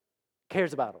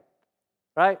cares about them,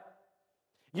 right?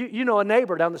 You know a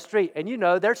neighbor down the street, and you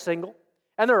know they're single,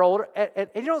 and they're older, and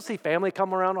you don't see family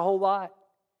come around a whole lot.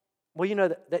 Well, you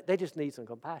know that they just need some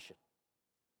compassion.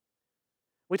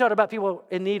 We talked about people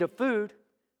in need of food.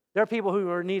 There are people who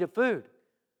are in need of food.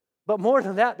 But more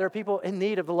than that, there are people in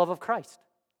need of the love of Christ.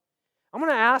 I'm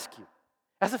going to ask you,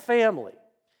 as a family,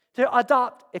 to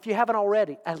adopt, if you haven't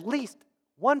already, at least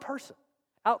one person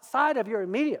outside of your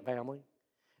immediate family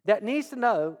that needs to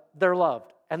know they're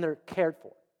loved and they're cared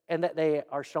for, and that they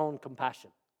are shown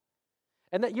compassion.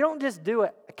 And that you don't just do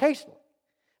it occasionally,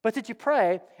 but that you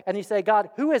pray and you say, God,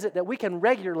 who is it that we can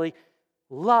regularly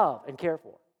love and care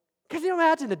for? Can you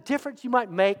imagine the difference you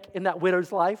might make in that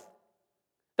widow's life?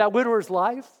 That widower's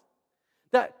life?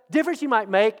 That difference you might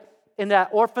make in that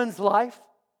orphan's life?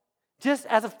 Just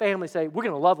as a family say, we're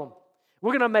going to love them.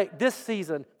 We're going to make this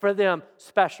season for them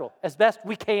special as best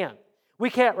we can. We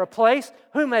can't replace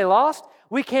whom they lost.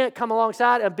 We can't come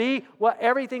alongside and be what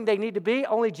everything they need to be.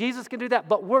 Only Jesus can do that,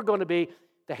 but we're going to be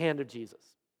the hand of Jesus.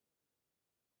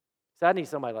 So I need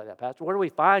somebody like that, Pastor. Where do we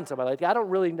find somebody like that? I don't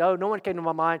really know. No one came to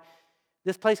my mind.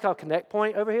 This place called Connect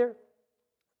Point over here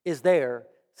is there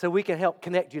so we can help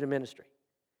connect you to ministry.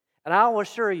 And I will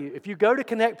assure you, if you go to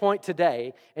Connect Point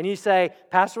today and you say,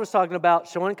 Pastor was talking about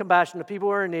showing compassion to people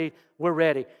who are in need, we're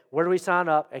ready. Where do we sign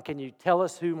up? And can you tell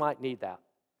us who might need that?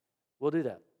 We'll do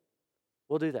that.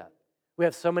 We'll do that. We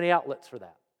have so many outlets for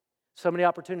that. So many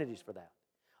opportunities for that.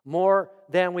 More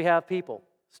than we have people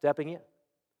stepping in.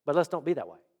 But let's don't be that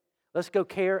way. Let's go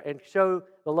care and show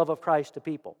the love of Christ to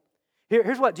people.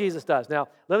 Here's what Jesus does. Now,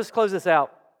 let us close this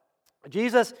out.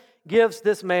 Jesus gives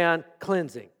this man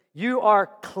cleansing. You are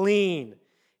clean.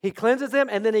 He cleanses them,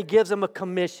 and then he gives them a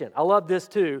commission. I love this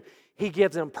too. He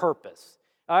gives them purpose.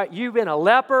 All right, you've been a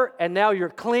leper, and now you're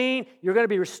clean. You're going to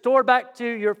be restored back to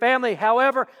your family.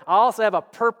 However, I also have a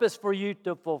purpose for you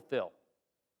to fulfill.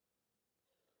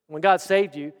 When God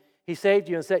saved you, He saved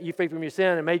you and set you free from your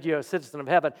sin and made you a citizen of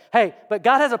heaven. Hey, but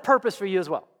God has a purpose for you as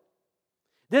well.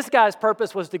 This guy's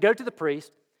purpose was to go to the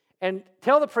priest and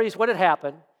tell the priest what had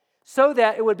happened so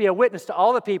that it would be a witness to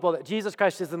all the people that Jesus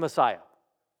Christ is the Messiah.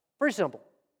 Pretty simple.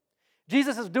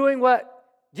 Jesus is doing what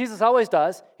Jesus always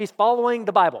does. He's following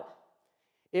the Bible.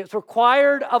 It's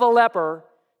required of a leper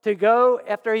to go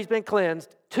after he's been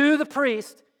cleansed to the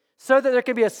priest so that there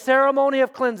can be a ceremony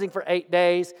of cleansing for 8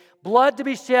 days, blood to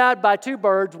be shed by two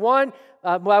birds,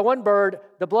 by one bird,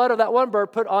 the blood of that one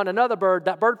bird put on another bird,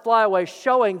 that bird fly away,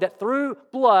 showing that through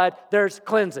blood there's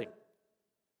cleansing.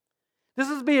 This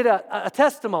is being a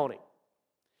testimony.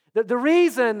 The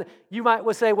reason you might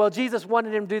say, well, Jesus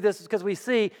wanted him to do this is because we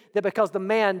see that because the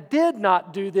man did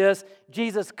not do this,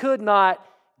 Jesus could not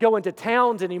go into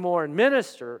towns anymore and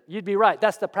minister. You'd be right.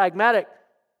 That's the pragmatic,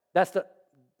 that's the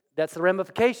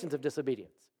ramifications of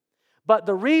disobedience. But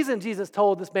the reason Jesus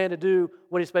told this man to do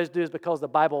what he's supposed to do is because the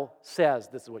Bible says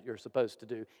this is what you're supposed to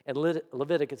do in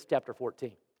Leviticus chapter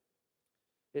 14.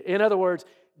 In other words,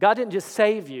 God didn't just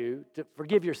save you to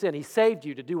forgive your sin. He saved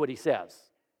you to do what he says.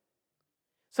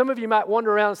 Some of you might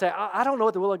wander around and say, I don't know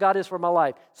what the will of God is for my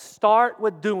life. Start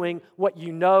with doing what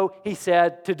you know he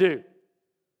said to do.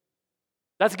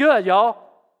 That's good, y'all.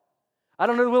 I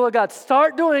don't know the will of God.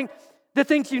 Start doing the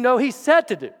things you know He said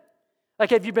to do.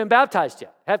 Like, have you been baptized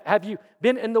yet? Have you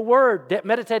been in the Word,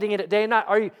 meditating in it day and night?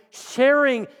 Are you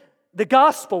sharing the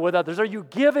gospel with others? Are you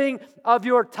giving of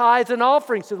your tithes and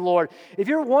offerings to the Lord? If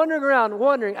you're wandering around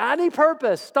wondering, I need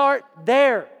purpose, start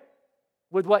there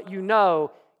with what you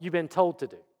know you've been told to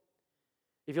do.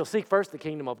 If you'll seek first the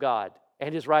kingdom of God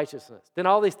and His righteousness, then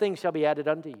all these things shall be added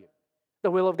unto you.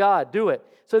 The will of God, do it.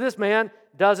 So this man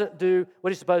doesn't do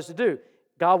what he's supposed to do.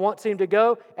 God wants him to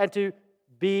go and to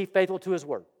be faithful to His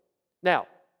word. Now,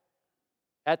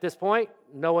 at this point,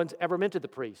 no one's ever mentioned the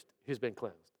priest who's been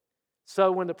cleansed.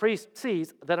 So when the priest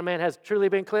sees that a man has truly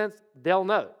been cleansed, they'll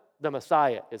know the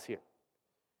Messiah is here.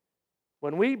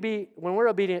 When we're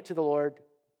obedient to the Lord,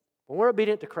 when we're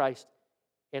obedient to Christ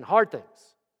in hard things,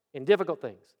 in difficult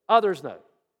things, others know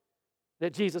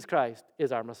that Jesus Christ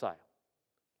is our Messiah.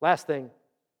 Last thing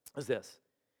is this.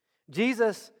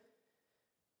 Jesus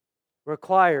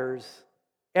requires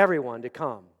everyone to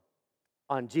come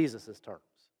on Jesus' terms.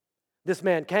 This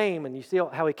man came, and you see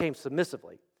how he came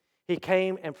submissively. He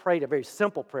came and prayed a very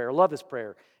simple prayer. I love this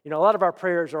prayer. You know, a lot of our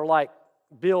prayers are like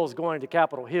bills going to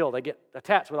Capitol Hill. They get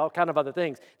attached with all kind of other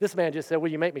things. This man just said,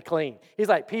 will you make me clean? He's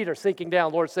like Peter sinking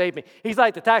down, Lord, save me. He's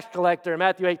like the tax collector in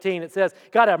Matthew 18. It says,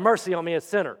 God, have mercy on me, a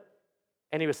sinner.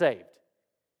 And he was saved.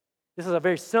 This is a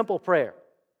very simple prayer.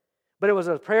 But it was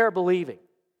a prayer of believing.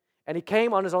 And he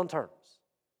came on his own terms,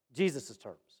 Jesus'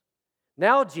 terms.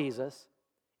 Now Jesus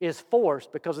is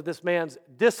forced, because of this man's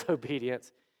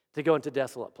disobedience, to go into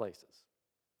desolate places.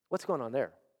 What's going on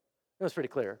there? It was pretty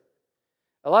clear.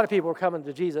 A lot of people were coming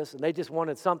to Jesus, and they just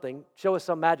wanted something. Show us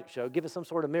some magic show. Give us some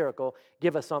sort of miracle.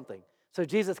 Give us something. So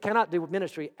Jesus cannot do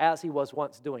ministry as He was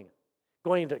once doing it.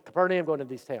 Going to Capernaum, going to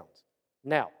these towns.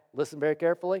 Now, listen very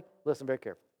carefully. Listen very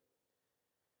carefully.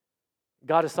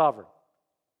 God is sovereign.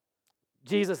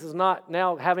 Jesus is not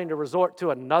now having to resort to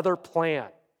another plan.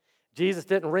 Jesus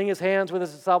didn't wring His hands with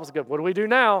His disciples and go, what do we do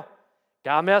now?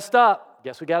 God messed up.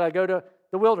 Guess we got to go to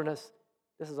the wilderness.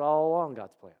 This is all along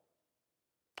God's plan.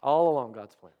 All along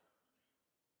God's plan.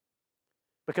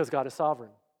 Because God is sovereign.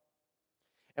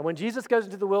 And when Jesus goes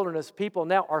into the wilderness, people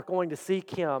now are going to seek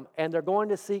Him, and they're going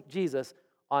to seek Jesus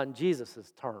on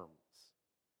Jesus' terms.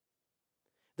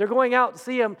 They're going out to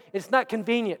see Him. It's not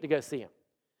convenient to go see Him.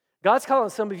 God's calling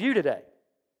some of you today.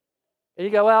 And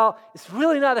you go, well, it's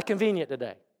really not that convenient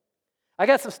today. I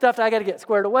got some stuff that I got to get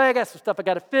squared away. I got some stuff I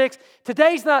got to fix.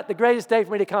 Today's not the greatest day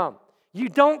for me to come. You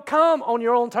don't come on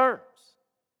your own terms.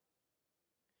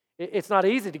 It's not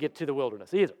easy to get to the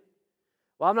wilderness either.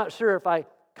 Well, I'm not sure if I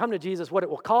come to Jesus what it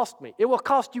will cost me. It will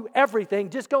cost you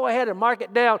everything. Just go ahead and mark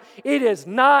it down. It is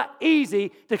not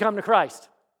easy to come to Christ.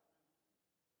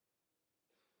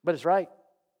 But it's right.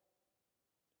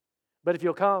 But if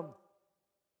you'll come,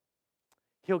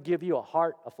 He'll give you a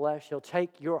heart of flesh. He'll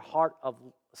take your heart of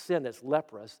sin that's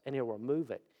leprous, and He'll remove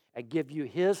it and give you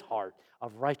His heart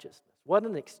of righteousness. What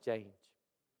an exchange.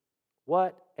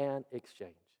 What an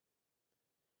exchange.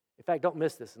 In fact, don't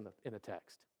miss this in the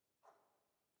text.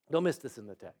 Don't miss this in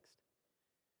the text.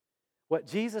 What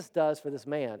Jesus does for this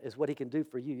man is what He can do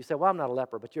for you. You say, well, I'm not a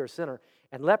leper, but you're a sinner.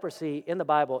 And leprosy in the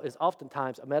Bible is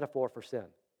oftentimes a metaphor for sin.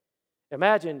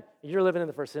 Imagine you're living in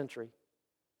the first century.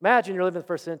 Imagine you're living in the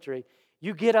first century.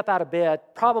 You get up out of bed.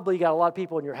 Probably you got a lot of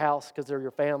people in your house because they're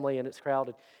your family and it's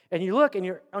crowded. And you look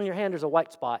and on your hand there's a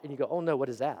white spot. And you go, oh no, what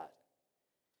is that?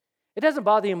 It doesn't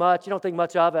bother you much. You don't think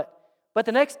much of it. But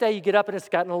the next day you get up and it's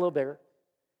gotten a little bigger.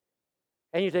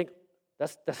 And you think,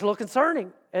 that's a little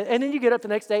concerning. And then you get up the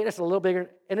next day and it's a little bigger.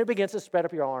 And it begins to spread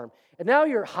up your arm. And now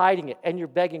you're hiding it. And you're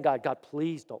begging God, God,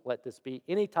 please don't let this be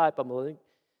any type of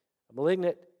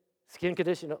malignant skin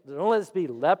condition. Don't let this be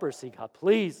leprosy, God,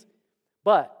 please.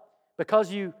 But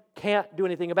because you can't do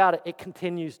anything about it, it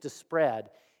continues to spread.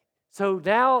 So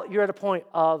now you're at a point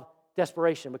of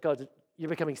desperation because you're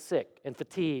becoming sick and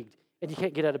fatigued and you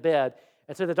can't get out of bed.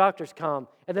 And so the doctors come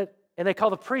and they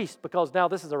call the priest because now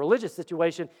this is a religious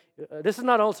situation. This is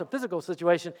not only a physical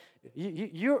situation.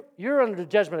 You're under the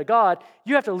judgment of God.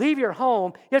 You have to leave your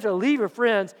home. You have to leave your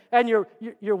friends and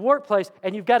your workplace,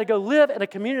 and you've got to go live in a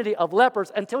community of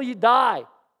lepers until you die.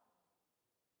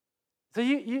 So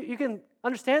you can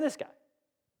understand this guy.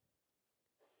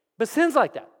 But sin's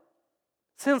like that.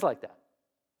 Sin's like that.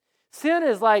 Sin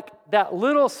is like that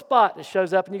little spot that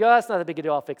shows up and you go, that's not a big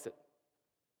deal, I'll fix it.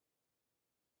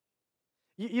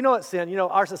 You know what sin? You know,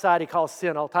 our society calls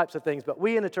sin all types of things, but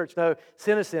we in the church know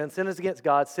sin is sin. Sin is against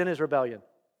God. Sin is rebellion.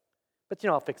 But,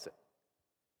 I'll fix it.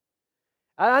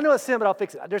 I know it's sin, but I'll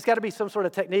fix it. There's got to be some sort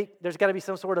of technique. There's got to be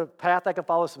some sort of path I can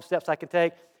follow, some steps I can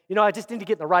take. I just need to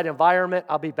get in the right environment.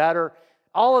 I'll be better.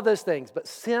 all of those things. But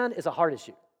sin is a heart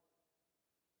issue.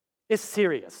 It's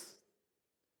serious.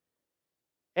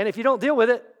 And if you don't deal with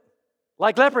it,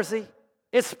 like leprosy,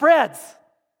 it spreads.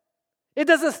 It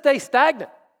doesn't stay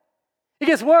stagnant. It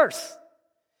gets worse.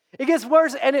 It gets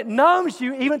worse, and it numbs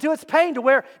you even to its pain, to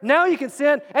where now you can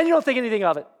sin and you don't think anything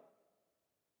of it.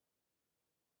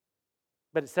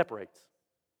 But it separates.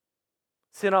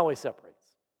 Sin always separates.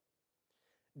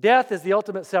 Death is the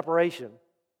ultimate separation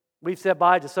we've said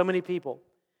bye to so many people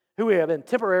who we have been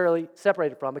temporarily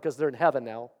separated from because they're in heaven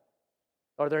now,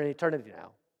 or they're in eternity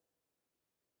now.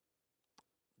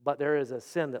 But there is a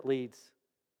sin that leads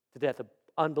to death, of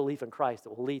unbelief in Christ,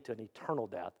 that will lead to an eternal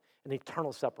death, an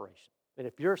eternal separation. And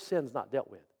if your sin's not dealt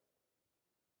with,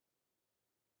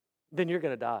 then you're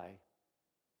going to die,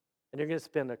 and you're going to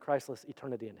spend a Christless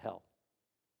eternity in hell.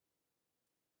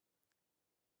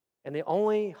 And the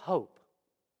only hope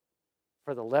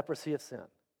for the leprosy of sin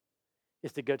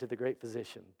is to go to the great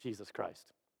physician, Jesus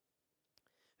Christ,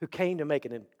 who came to make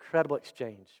an incredible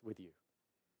exchange with you.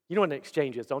 You know what an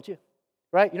exchange is, don't you?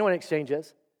 Right? You know what an exchange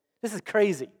is? This is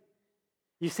crazy.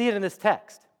 You see it in this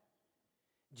text.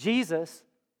 Jesus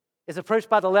is approached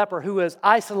by the leper who is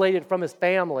isolated from his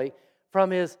family, from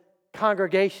his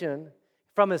congregation,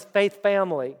 from his faith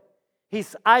family.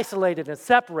 He's isolated and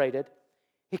separated.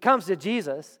 He comes to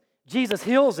Jesus. Jesus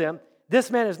heals him. This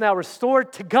man is now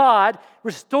restored to God,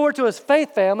 restored to his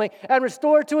faith family, and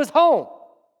restored to his home.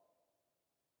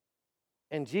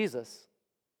 And Jesus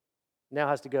now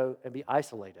has to go and be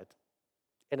isolated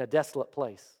in a desolate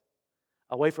place,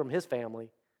 away from his family,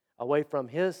 away from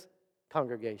his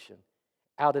congregation,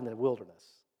 out in the wilderness.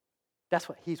 That's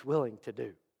what he's willing to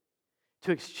do,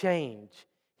 to exchange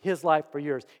his life for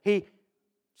yours. He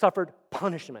suffered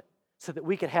punishment so that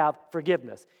we could have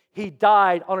forgiveness. He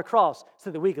died on a cross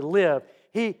so that we could live.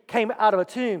 He came out of a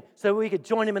tomb so that we could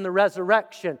join him in the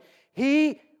resurrection.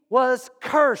 He was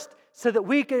cursed so that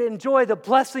we could enjoy the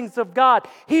blessings of God.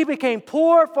 He became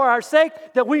poor for our sake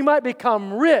that we might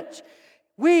become rich.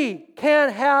 We can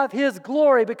have his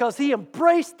glory because he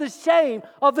embraced the shame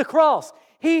of the cross.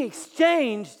 He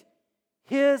exchanged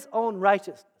his own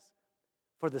righteousness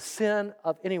for the sin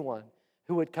of anyone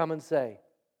who would come and say,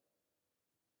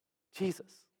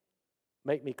 Jesus,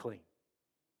 make me clean.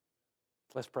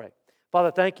 Let's pray.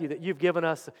 Father, thank you that you've given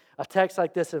us a text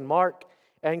like this in Mark.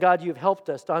 And God, you've helped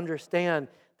us to understand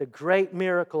the great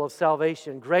miracle of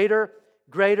salvation. Greater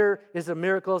is the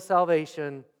miracle of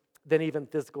salvation than even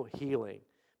physical healing.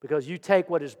 Because you take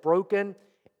what is broken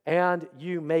and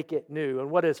you make it new.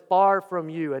 And what is far from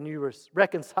you, and you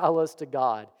reconcile us to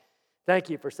God. Thank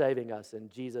you for saving us in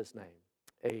Jesus' name.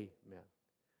 Amen.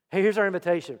 Hey, here's our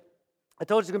invitation. I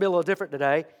told you it's going to be a little different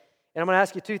today. And I'm going to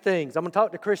ask you two things. I'm going to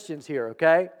talk to Christians here,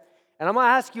 okay? And I'm going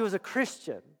to ask you as a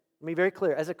Christian, let me be very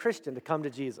clear, as a Christian to come to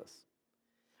Jesus.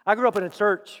 I grew up in a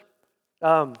church,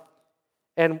 and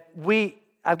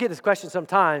I get this question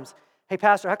sometimes, hey,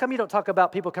 Pastor, how come you don't talk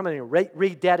about people coming and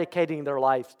rededicating their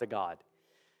lives to God?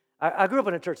 I grew up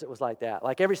in a church that was like that.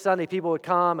 Like every Sunday, people would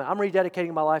come, and I'm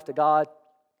rededicating my life to God.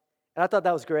 And I thought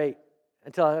that was great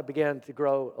until I began to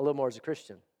grow a little more as a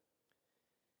Christian.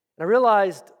 And I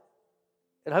realized,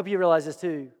 and I hope you realize this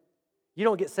too, you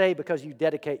don't get saved because you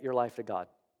dedicate your life to God.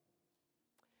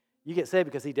 You get saved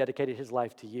because he dedicated his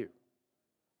life to you.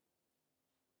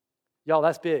 Y'all,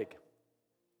 that's big.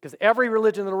 Because every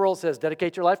religion in the world says,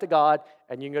 dedicate your life to God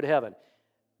and you can go to heaven.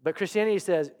 But Christianity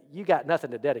says, you got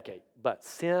nothing to dedicate but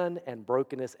sin and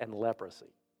brokenness and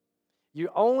leprosy. You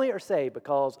only are saved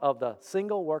because of the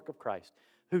single work of Christ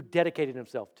who dedicated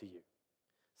himself to you.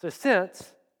 So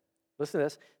listen to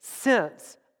this,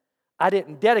 since I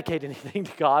didn't dedicate anything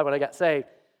to God when I got saved,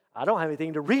 I don't have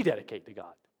anything to rededicate to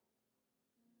God.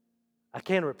 I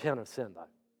can repent of sin, though.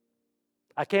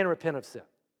 I can repent of sin.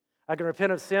 I can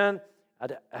repent of sin. I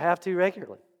have to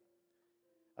regularly.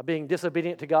 Of being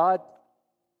disobedient to God,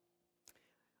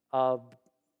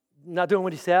 not doing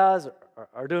what he says,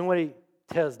 or doing what he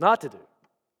tells not to do.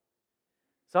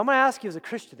 So I'm going to ask you as a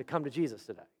Christian to come to Jesus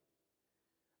today.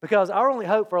 Because our only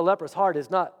hope for a leprous heart is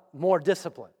not more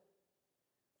discipline,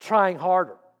 trying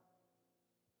harder,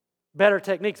 better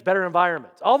techniques, better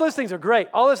environments. All those things are great.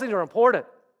 All those things are important.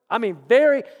 I mean,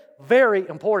 very, very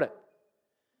important.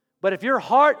 But if your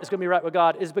heart is going to be right with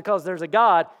God, it's because there's a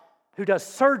God who does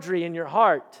surgery in your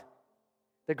heart,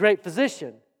 the great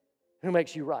physician who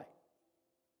makes you right.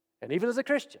 And even as a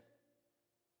Christian,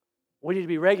 we need to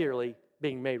be regularly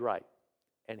being made right.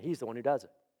 And he's the one who does it.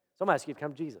 So I'm going to ask you to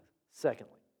come to Jesus.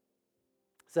 Secondly,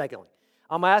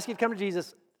 I'm going to ask you to come to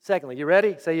Jesus. Secondly, you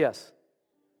ready? Say yes.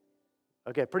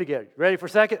 Okay, pretty good. Ready for a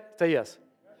second? Say yes.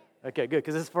 Okay, good,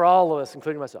 because this is for all of us,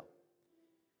 including myself.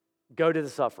 Go to the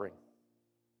suffering.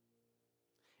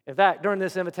 In fact, during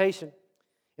this invitation,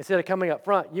 instead of coming up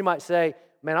front, you might say,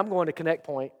 man, I'm going to Connect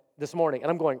Point this morning,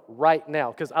 and I'm going right now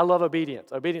because I love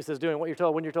obedience. Obedience is doing what you're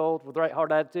told when you're told with the right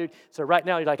heart attitude. So right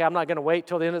now, you're like, I'm not going to wait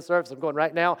till the end of the service. I'm going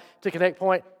right now to Connect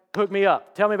Point. Hook me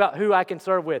up. Tell me about who I can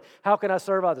serve with. How can I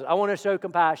serve others? I want to show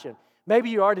compassion. Maybe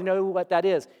you already know what that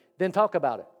is. Then talk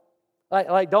about it.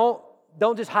 Like don't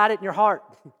just hide it in your heart.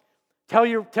 Tell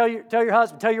your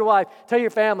husband, tell your wife, tell your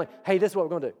family, hey, this is what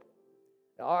we're going to do.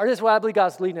 Or this is what I believe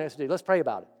God's leading us to do. Let's pray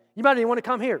about it. You might even want to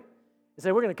come here and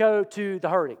say, we're going to go to the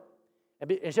hurting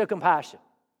and show compassion.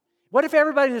 What if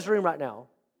everybody in this room right now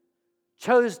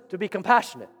chose to be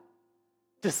compassionate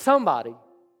to somebody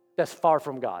that's far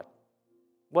from God?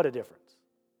 What a difference.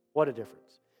 What a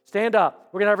difference. Stand up.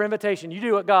 We're going to have our invitation. You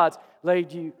do what God's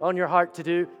laid you on your heart to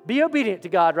do. Be obedient to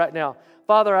God right now.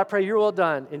 Father, I pray your will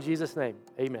done in Jesus' name.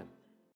 Amen.